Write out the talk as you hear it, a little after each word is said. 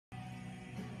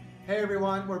Hey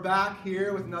everyone, we're back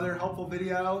here with another helpful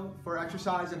video for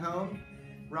exercise at home.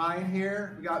 Ryan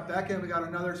here, we got Becca, we got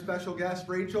another special guest,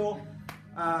 Rachel.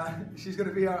 She's going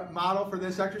to be a model for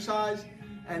this exercise,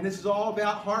 and this is all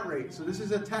about heart rate. So this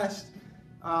is a test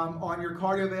on your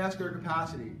cardiovascular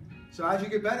capacity. So as you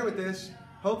get better with this,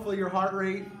 hopefully your heart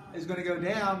rate is going to go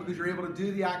down because you're able to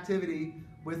do the activity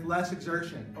with less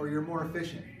exertion, or you're more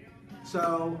efficient.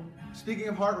 So speaking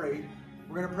of heart rate,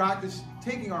 we're going to practice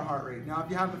taking our heart rate. Now if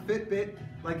you have a Fitbit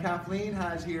like Kathleen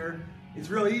has here, it's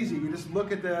real easy. You just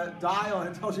look at the dial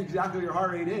and it tells you exactly what your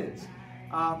heart rate is.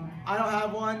 I don't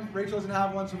have one, Rachel doesn't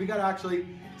have one, so we got to actually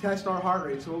test our heart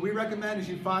rate. So what we recommend is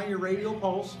you find your radial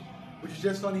pulse, which is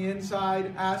just on the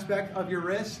inside aspect of your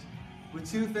wrist. With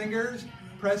 2 fingers,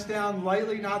 press down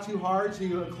lightly, not too hard, so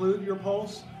you occlude your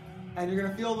pulse. And you're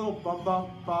going to feel a little bump, bump,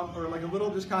 bump, or like a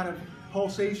little just kind of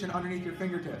pulsation underneath your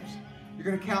fingertips. You're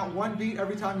going to count 1 beat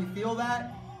every time you feel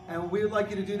that, and we would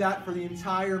like you to do that for the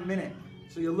entire minute.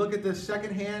 So you look at the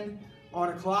second hand on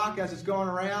a clock as it's going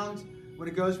around. When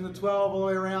it goes from the 12 all the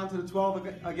way around to the 12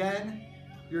 again,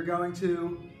 you're going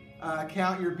to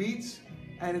count your beats,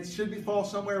 and it should fall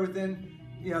somewhere within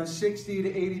 60 to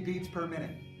 80 beats per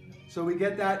minute. So we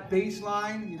get that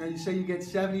baseline. You say you get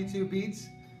 72 beats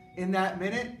in that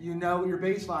minute, you know what your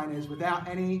baseline is without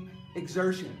any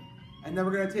exertion. And then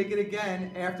we're going to take it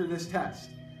again after this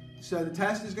test. So the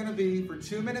test is going to be for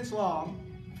 2 minutes long.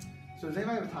 So does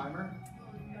anybody have a timer?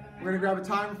 We're going to grab a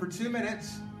timer for 2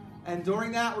 minutes, and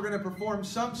during that we're going to perform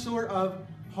some sort of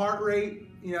heart rate,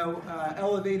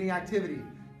 elevating activity.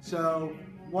 So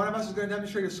one of us is going to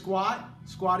demonstrate a squat,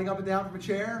 squatting up and down from a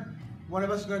chair. One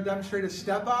of us is going to demonstrate a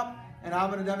step up, and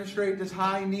I'm going to demonstrate just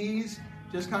high knees,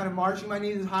 just kind of marching my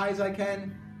knees as high as I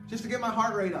can, just to get my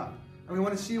heart rate up. And we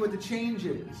want to see what the change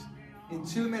is in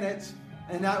 2 minutes,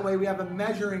 and that way we have a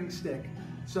measuring stick.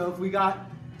 So if we got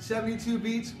 72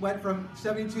 beats, went from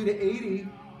 72 to 80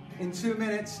 in 2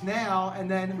 minutes now,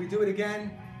 and then we do it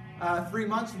again 3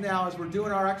 months from now as we're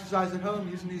doing our exercise at home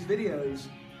using these videos,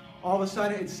 all of a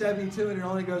sudden it's 72 and it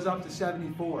only goes up to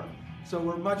 74. So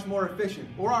we're much more efficient.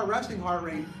 Or our resting heart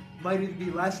rate might even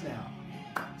be less now.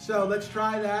 So let's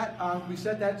try that. We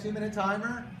set that 2 minute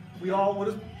timer. We'll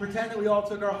just pretend that we all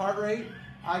took our heart rate.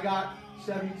 I got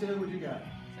 72, what'd you get?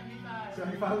 75.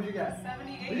 75, what'd you get?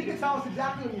 78. Well, you can tell us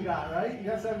exactly what you got, right? You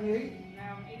got 78? No,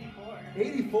 84.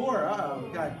 84, uh-oh,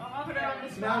 okay. I'll put it on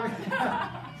the So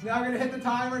now we're going to hit the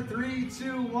timer, 3,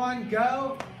 2, 1,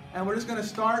 go. And we're just going to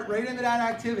start right into that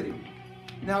activity.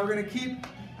 Now we're going to keep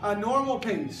a normal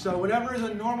pace. So whatever is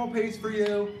a normal pace for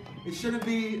you, it shouldn't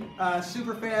be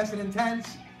super fast and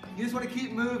intense. You just want to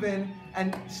keep moving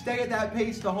and stay at that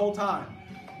pace the whole time.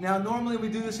 Now normally we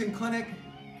do this in clinic.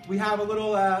 We have a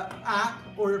little app,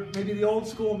 or maybe the old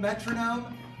school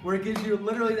metronome, where it gives you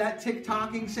literally that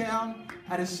tick-tocking sound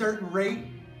at a certain rate,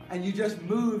 and you just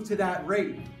move to that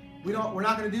rate. We're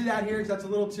not going to do that here because that's a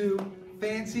little too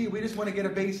fancy. We just want to get a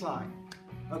baseline,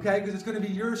 okay? Because it's going to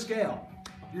be your scale.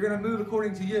 You're going to move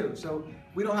according to you. So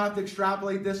we don't have to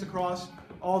extrapolate this across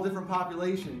all different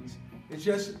populations. It's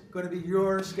just going to be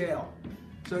your scale.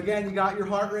 So again, you got your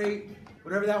heart rate,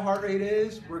 whatever that heart rate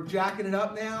is. We're jacking it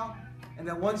up now. And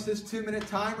then once this 2 minute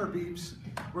timer beeps,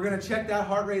 we're going to check that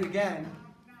heart rate again,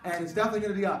 and it's definitely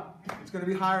going to be up. It's going to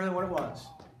be higher than what it was.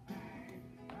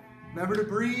 Remember to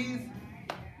breathe.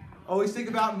 Always think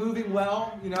about moving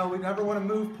well. We never want to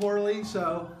move poorly,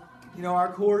 so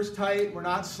our core is tight. We're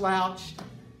not slouched.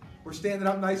 We're standing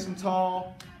up nice and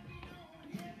tall.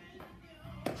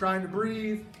 Trying to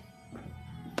breathe.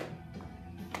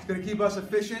 It's going to keep us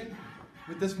efficient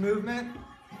with this movement.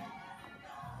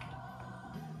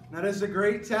 Now this is a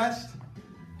great test.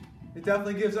 It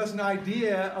definitely gives us an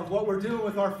idea of what we're doing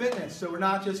with our fitness. So we're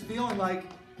not just feeling like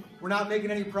we're not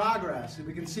making any progress.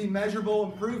 We can see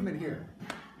measurable improvement here.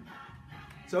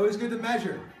 It's always good to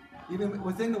measure, even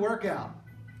within the workout.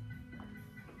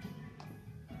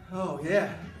 Oh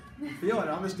yeah, I'm feeling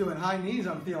it. I'm just doing high knees,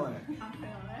 I'm feeling it. I'm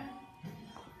feeling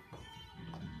it.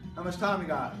 How much time we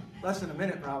got? Less than a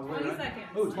minute probably, 20 right? seconds.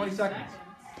 Oh, 20 seconds.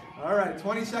 All right,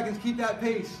 20 seconds, keep that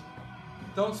pace.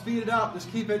 Don't speed it up, just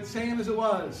keep it same as it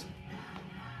was.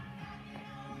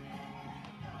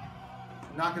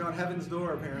 Knocking on heaven's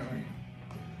door, apparently.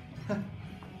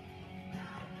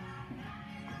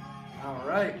 All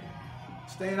right.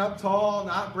 Staying up tall,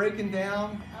 not breaking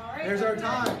down. All right, there's our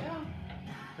time.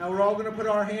 Now we're all going to put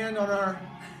our hand on our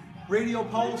radial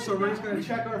pulse, so we're just going to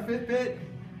check our Fitbit.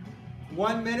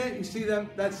 1 minute, you see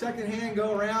that second hand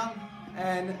go around,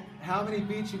 and how many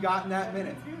beats you got in that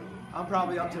minute. I'm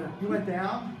probably up to, you went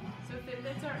down? So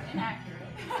Fitbits are inaccurate.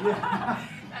 Yeah.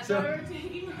 That's So- why we're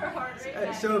taking her heart rate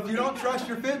back. So if you don't trust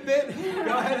your Fitbit,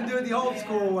 go ahead and do it the old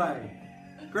school way.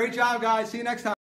 Great job, guys. See you next time.